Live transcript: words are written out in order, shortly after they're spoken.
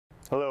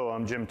Hello,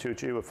 I'm Jim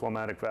Tucci with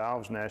Flomatic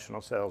Valves,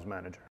 National Sales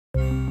Manager.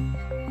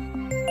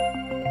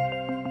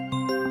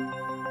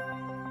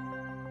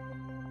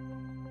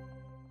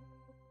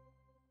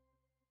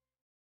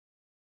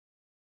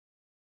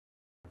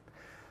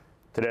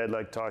 Today I'd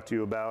like to talk to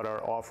you about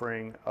our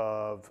offering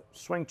of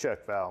swing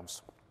check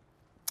valves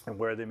and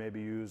where they may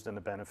be used and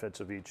the benefits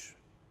of each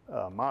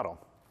model.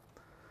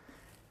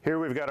 Here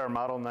we've got our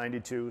Model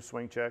 92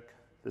 swing check.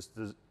 This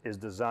is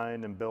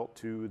designed and built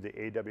to the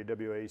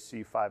AWWA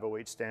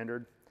C508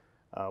 Standard,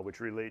 which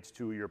relates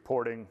to your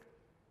porting,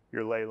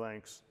 your lay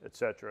lengths,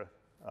 etc.,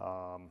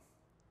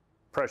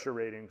 pressure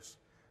ratings,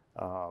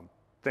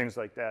 things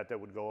like that that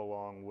would go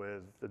along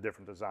with the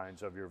different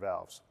designs of your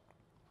valves.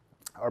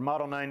 Our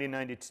Model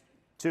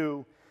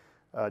 92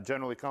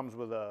 generally comes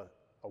with a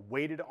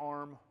weighted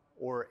arm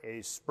or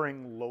a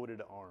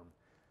spring-loaded arm.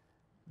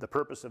 The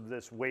purpose of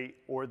this weight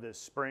or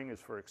this spring is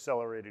for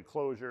accelerated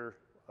closure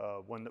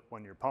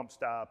when your pump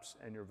stops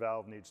and your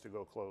valve needs to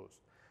go closed.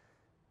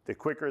 The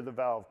quicker the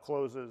valve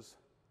closes,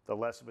 the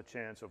less of a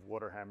chance of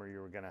water hammer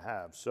you're going to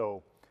have.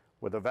 So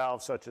with a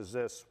valve such as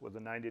this, with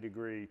a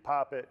 90-degree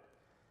poppet,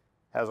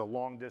 has a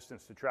long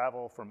distance to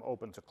travel from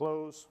open to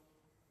close,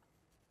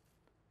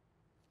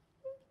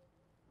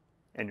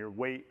 and your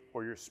weight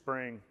or your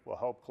spring will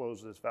help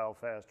close this valve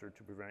faster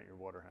to prevent your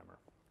water hammer.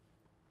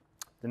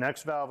 The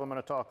next valve I'm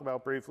going to talk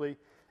about briefly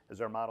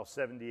is our Model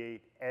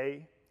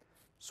 78A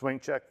swing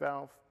check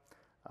valve.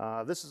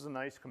 This is a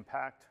nice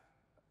compact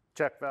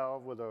check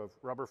valve with a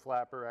rubber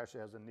flapper.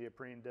 Actually has a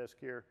neoprene disc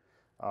here,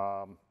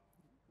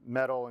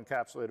 metal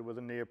encapsulated with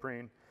a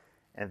neoprene,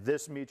 and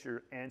this meets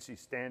your ANSI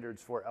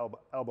standards for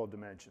elbow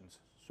dimensions.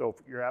 So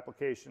for your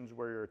applications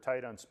where you're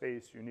tight on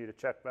space, you need a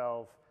check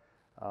valve,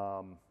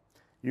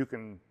 you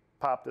can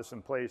pop this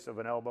in place of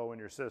an elbow in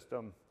your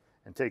system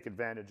and take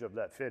advantage of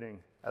that fitting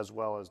as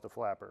well as the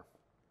flapper.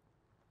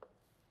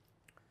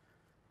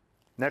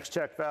 Next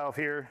check valve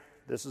here,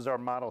 this is our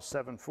Model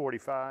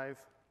 745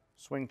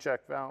 swing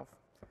check valve.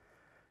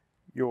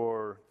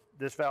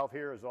 This valve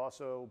here is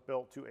also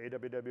built to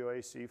AWWA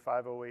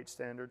C508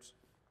 standards.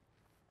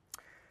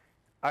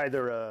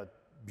 Either a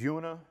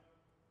Buna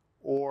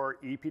or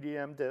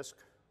EPDM disc.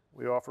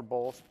 We offer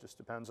both, just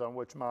depends on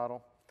which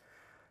model.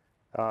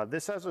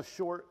 This has a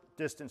short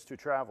distance to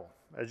travel.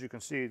 As you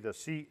can see, the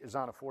seat is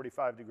on a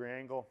 45-degree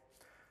angle.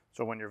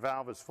 So when your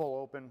valve is full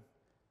open,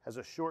 has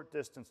a short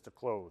distance to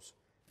close.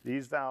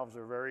 These valves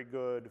are very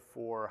good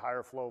for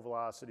higher flow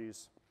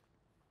velocities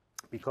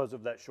because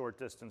of that short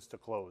distance to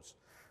close.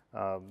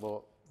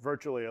 Will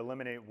virtually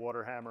eliminate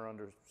water hammer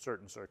under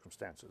certain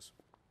circumstances.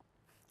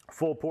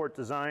 Full port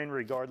design,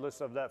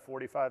 regardless of that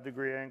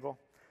 45-degree angle,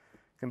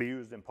 can be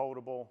used in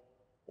potable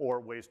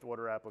or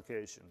wastewater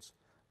applications.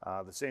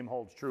 The same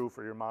holds true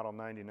for your Model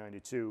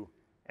 9092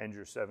 and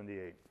your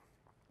 78.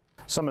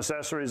 Some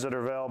accessories that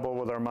are available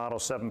with our Model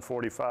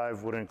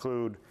 745 would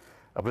include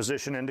a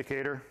position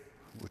indicator,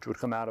 which would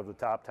come out of the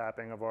top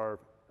tapping of our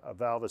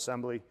valve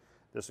assembly.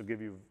 This will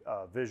give you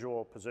a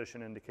visual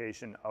position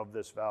indication of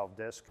this valve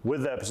disc.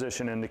 With that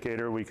position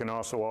indicator, we can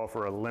also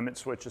offer a limit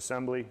switch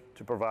assembly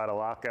to provide a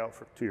lockout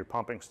to your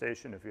pumping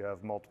station if you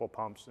have multiple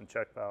pumps and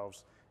check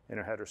valves in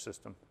a header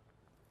system.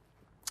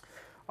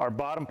 Our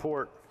bottom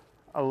port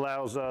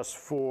allows us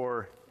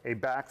for a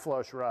back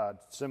flush rod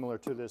similar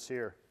to this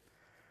here.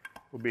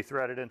 Will be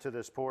threaded into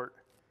this port,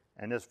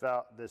 and this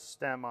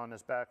stem on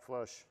this back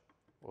flush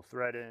will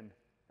thread in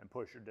and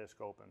push your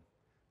disc open.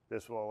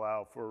 This will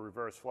allow for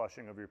reverse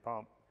flushing of your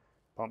pump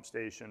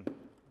station,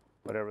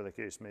 whatever the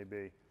case may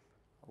be.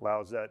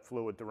 Allows that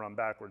fluid to run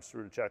backwards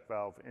through the check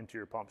valve into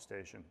your pump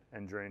station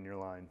and drain your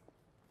line.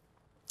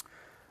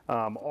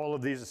 All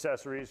of these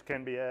accessories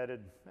can be added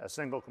as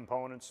single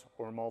components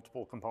or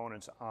multiple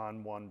components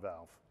on one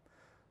valve.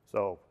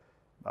 So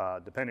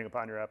depending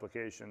upon your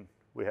application,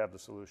 we have the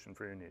solution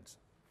for your needs.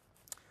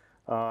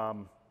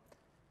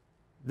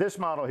 This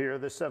model here,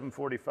 this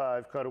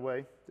 745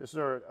 cutaway, this is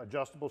our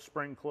adjustable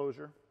spring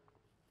closure.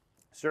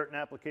 Certain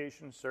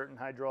applications, certain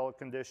hydraulic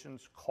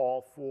conditions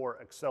call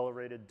for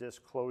accelerated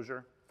disc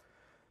closure.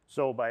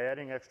 So by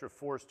adding extra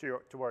force to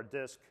our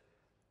disc,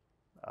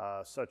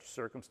 such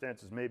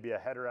circumstances may be a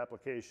header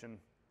application,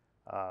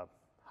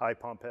 high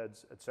pump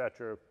heads,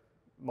 etc.,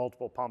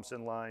 multiple pumps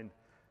in line.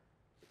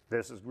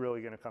 This is really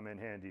going to come in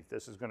handy.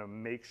 This is going to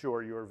make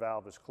sure your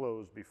valve is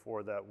closed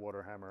before that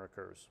water hammer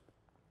occurs.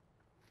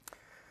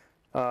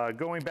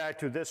 Going back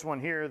to this one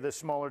here, this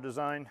smaller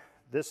design,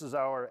 this is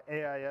our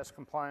Ais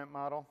Compliant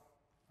model.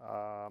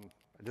 I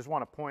just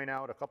want to point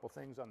out a couple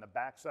things on the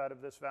back side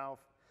of this valve.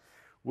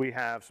 We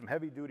have some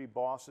heavy-duty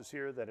bosses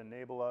here that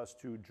enable us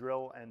to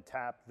drill and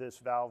tap this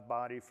valve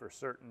body for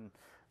certain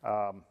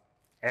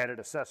added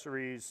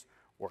accessories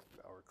or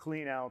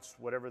clean outs,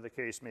 whatever the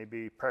case may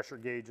be, pressure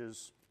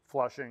gauges,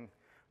 flushing.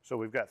 So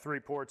we've got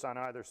 3 ports on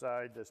either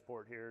side. This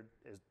port here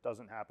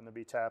doesn't happen to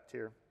be tapped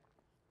here.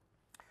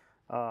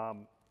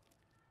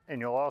 And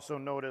you'll also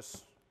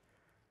notice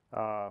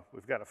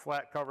we've got a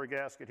flat cover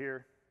gasket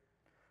here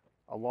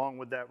along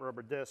with that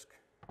rubber disc.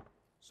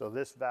 So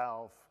this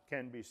valve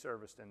can be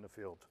serviced in the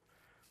field.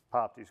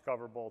 pop these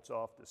cover bolts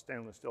off. The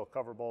stainless steel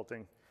cover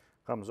bolting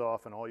comes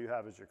off, and all you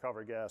have is your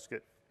cover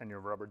gasket and your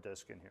rubber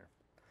disc in here.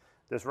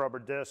 This rubber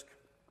disc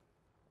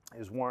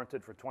is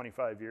warranted for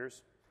 25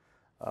 years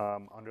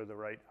under the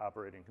right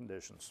operating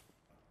conditions.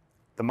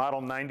 The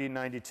model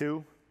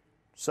 9092,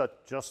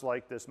 just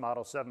like this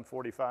model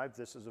 745,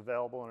 this is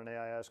available in an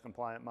AIS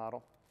compliant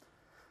model.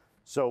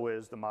 So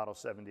is the model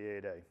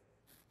 78A.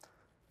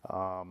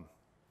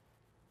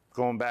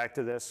 Going back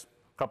to this,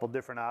 a couple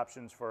different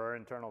options for our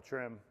internal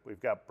trim. We've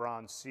got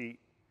bronze seat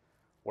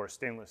or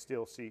stainless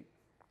steel seat,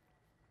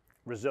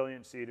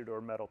 resilient seated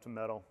or metal to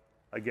metal.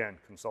 Again,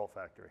 consult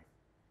factory.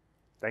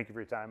 Thank you for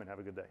your time and have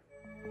a good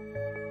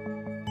day.